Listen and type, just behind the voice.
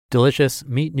Delicious,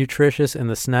 meat nutritious, and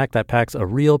the snack that packs a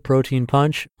real protein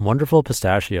punch, Wonderful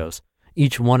Pistachios.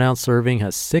 Each 1 ounce serving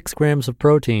has 6 grams of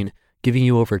protein, giving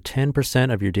you over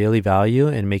 10% of your daily value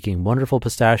and making Wonderful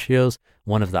Pistachios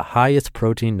one of the highest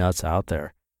protein nuts out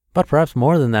there. But perhaps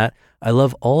more than that, I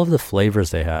love all of the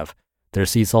flavors they have. Their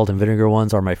sea salt and vinegar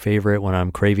ones are my favorite when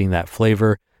I'm craving that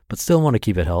flavor, but still want to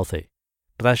keep it healthy.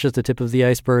 But that's just the tip of the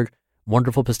iceberg.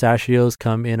 Wonderful Pistachios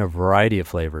come in a variety of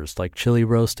flavors like chili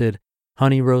roasted,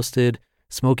 honey roasted,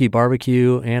 smoky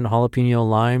barbecue, and jalapeno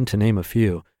lime, to name a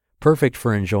few. Perfect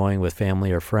for enjoying with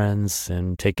family or friends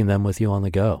and taking them with you on the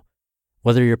go.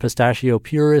 Whether you're a pistachio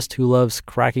purist who loves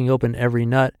cracking open every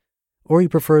nut, or you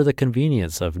prefer the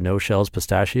convenience of no-shells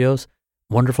pistachios,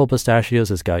 Wonderful Pistachios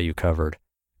has got you covered.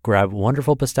 Grab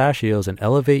Wonderful Pistachios and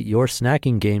elevate your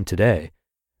snacking game today.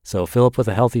 So fill up with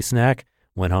a healthy snack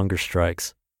when hunger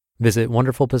strikes. Visit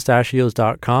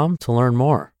wonderfulpistachios.com to learn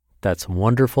more. That's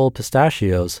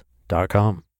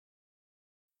wonderfulpistachios.com.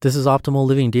 This is Optimal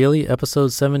Living Daily,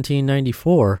 episode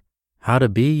 1794, How to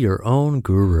Be Your Own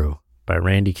Guru, by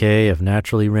Randi K of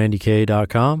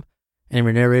naturallyrandyk.com. And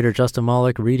your narrator, Justin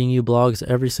Malik, reading you blogs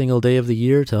every single day of the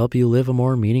year to help you live a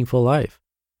more meaningful life.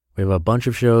 We have a bunch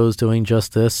of shows doing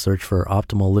just this. Search for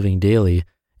Optimal Living Daily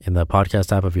in the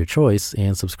podcast app of your choice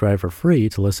and subscribe for free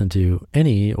to listen to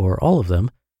any or all of them.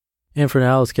 And for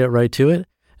now, let's get right to it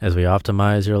as we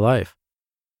optimize your life.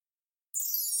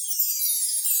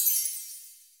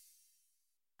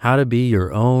 How to Be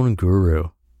Your Own Guru,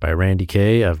 by Randi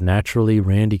K of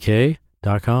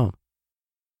naturallyrandyk.com.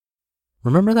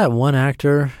 Remember that one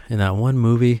actor in that one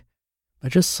movie? I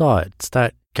just saw it. It's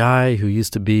that guy who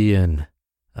used to be in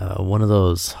one of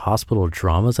those hospital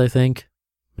dramas, I think.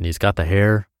 And he's got the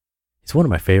hair. He's one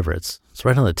of my favorites. It's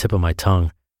right on the tip of my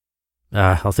tongue.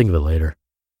 I'll think of it later.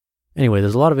 Anyway,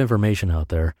 there's a lot of information out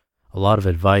there. A lot of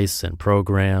advice and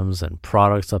programs and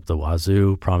products up the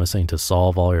wazoo promising to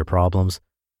solve all your problems.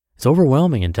 It's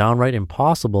overwhelming and downright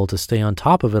impossible to stay on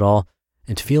top of it all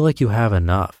and to feel like you have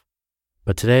enough.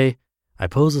 But today, I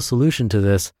pose a solution to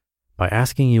this by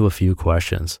asking you a few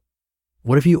questions.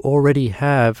 What if you already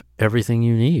have everything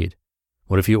you need?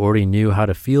 What if you already knew how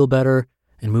to feel better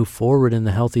and move forward in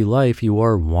the healthy life you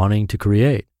are wanting to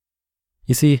create?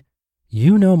 You see,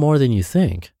 you know more than you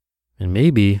think. And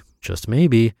maybe, just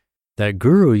maybe, that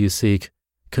guru you seek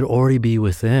could already be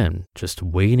within, just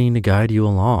waiting to guide you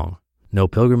along. No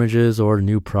pilgrimages or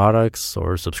new products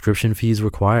or subscription fees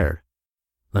required.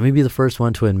 Let me be the first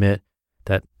one to admit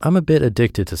that I'm a bit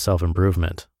addicted to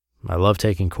self-improvement. I love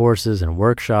taking courses and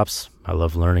workshops. I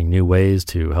love learning new ways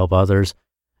to help others.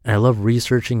 And I love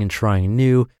researching and trying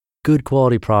new, good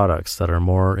quality products that are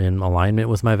more in alignment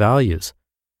with my values.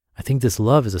 I think this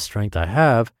love is a strength I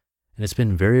have, and it's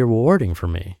been very rewarding for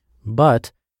me.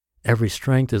 But every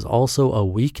strength is also a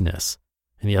weakness.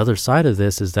 And the other side of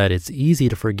this is that it's easy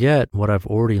to forget what I've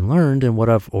already learned and what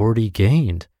I've already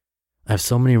gained. I have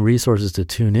so many resources to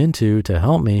tune into to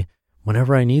help me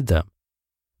whenever I need them.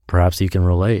 Perhaps you can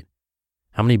relate.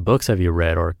 How many books have you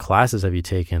read or classes have you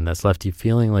taken that's left you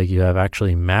feeling like you have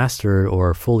actually mastered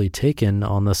or fully taken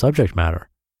on the subject matter?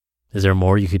 Is there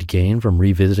more you could gain from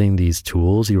revisiting these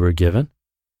tools you were given?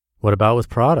 What about with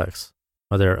products?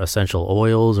 Are there essential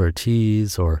oils or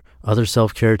teas or other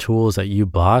self-care tools that you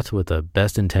bought with the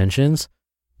best intentions,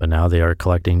 but now they are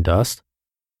collecting dust?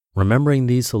 Remembering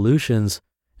these solutions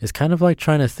is kind of like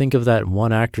trying to think of that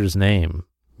one actor's name.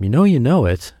 You know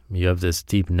it. You have this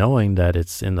deep knowing that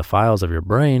it's in the files of your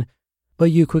brain,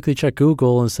 but you quickly check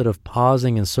Google instead of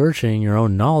pausing and searching your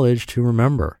own knowledge to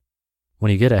remember.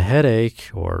 When you get a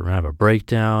headache or have a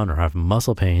breakdown or have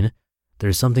muscle pain,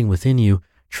 there's something within you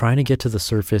trying to get to the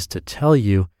surface to tell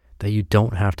you that you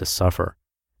don't have to suffer.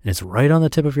 And it's right on the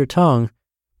tip of your tongue,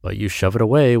 but you shove it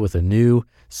away with a new,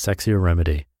 sexier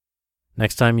remedy.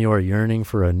 Next time you are yearning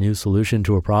for a new solution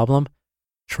to a problem,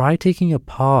 try taking a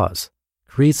pause,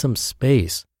 create some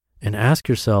space, and ask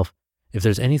yourself if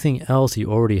there's anything else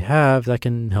you already have that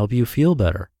can help you feel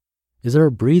better. Is there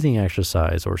a breathing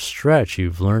exercise or stretch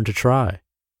you've learned to try?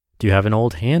 Do you have an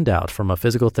old handout from a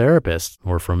physical therapist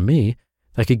or from me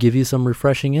that could give you some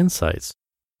refreshing insights?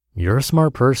 You're a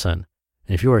smart person,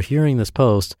 and if you are hearing this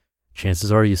post,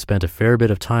 chances are you spent a fair bit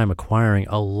of time acquiring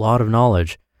a lot of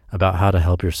knowledge about how to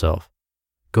help yourself.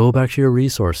 Go back to your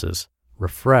resources,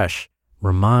 refresh,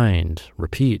 remind,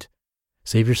 repeat.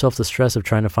 Save yourself the stress of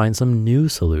trying to find some new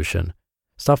solution.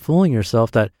 Stop fooling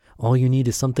yourself that all you need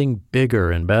is something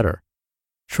bigger and better.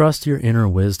 Trust your inner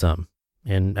wisdom,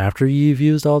 and after you've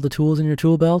used all the tools in your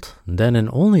tool belt, then and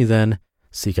only then,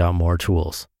 seek out more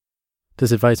tools.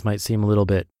 This advice might seem a little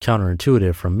bit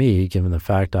counterintuitive from me, given the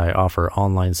fact I offer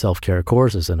online self-care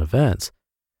courses and events,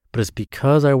 but it's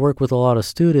because I work with a lot of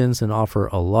students and offer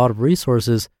a lot of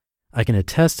resources, I can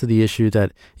attest to the issue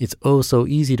that it's oh so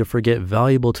easy to forget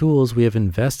valuable tools we have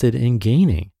invested in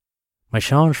gaining. My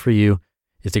challenge for you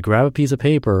is to grab a piece of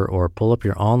paper or pull up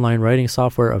your online writing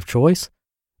software of choice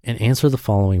and answer the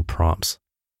following prompts.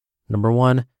 Number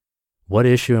 1, what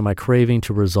issue am I craving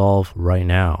to resolve right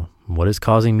now? What is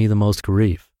causing me the most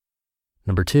grief?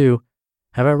 Number 2,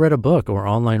 have I read a book or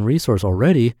online resource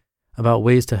already about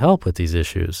ways to help with these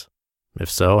issues? If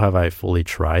so, have I fully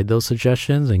tried those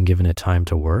suggestions and given it time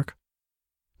to work?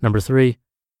 Number 3,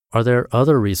 are there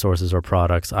other resources or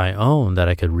products I own that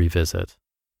I could revisit?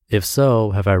 If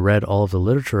so, have I read all of the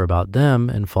literature about them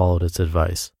and followed its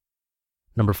advice?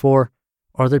 Number 4,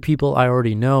 are there people I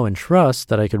already know and trust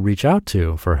that I could reach out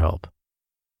to for help?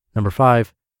 Number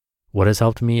 5, what has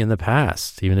helped me in the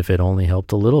past, even if it only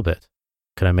helped a little bit?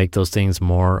 Could I make those things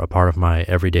more a part of my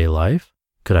everyday life?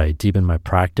 Could I deepen my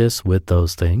practice with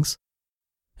those things?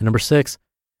 And number 6,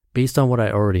 based on what I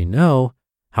already know,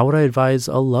 how would I advise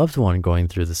a loved one going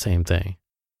through the same thing?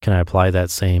 Can I apply that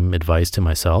same advice to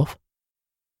myself?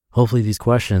 Hopefully these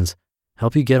questions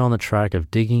help you get on the track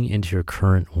of digging into your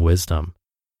current wisdom.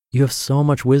 You have so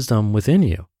much wisdom within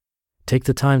you. Take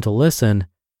the time to listen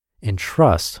and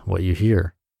trust what you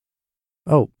hear.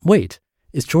 Oh, wait,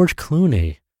 it's George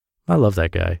Clooney. I love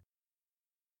that guy.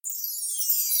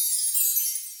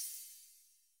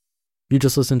 You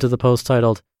just listened to the post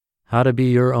titled, How to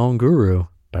Be Your Own Guru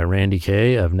by Randi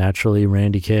K of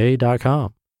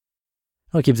naturallyrandyk.com.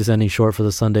 I'll keep this ending short for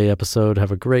the Sunday episode.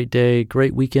 Have a great day,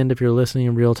 great weekend if you're listening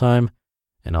in real time,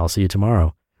 and I'll see you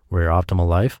tomorrow where your optimal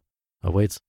life awaits.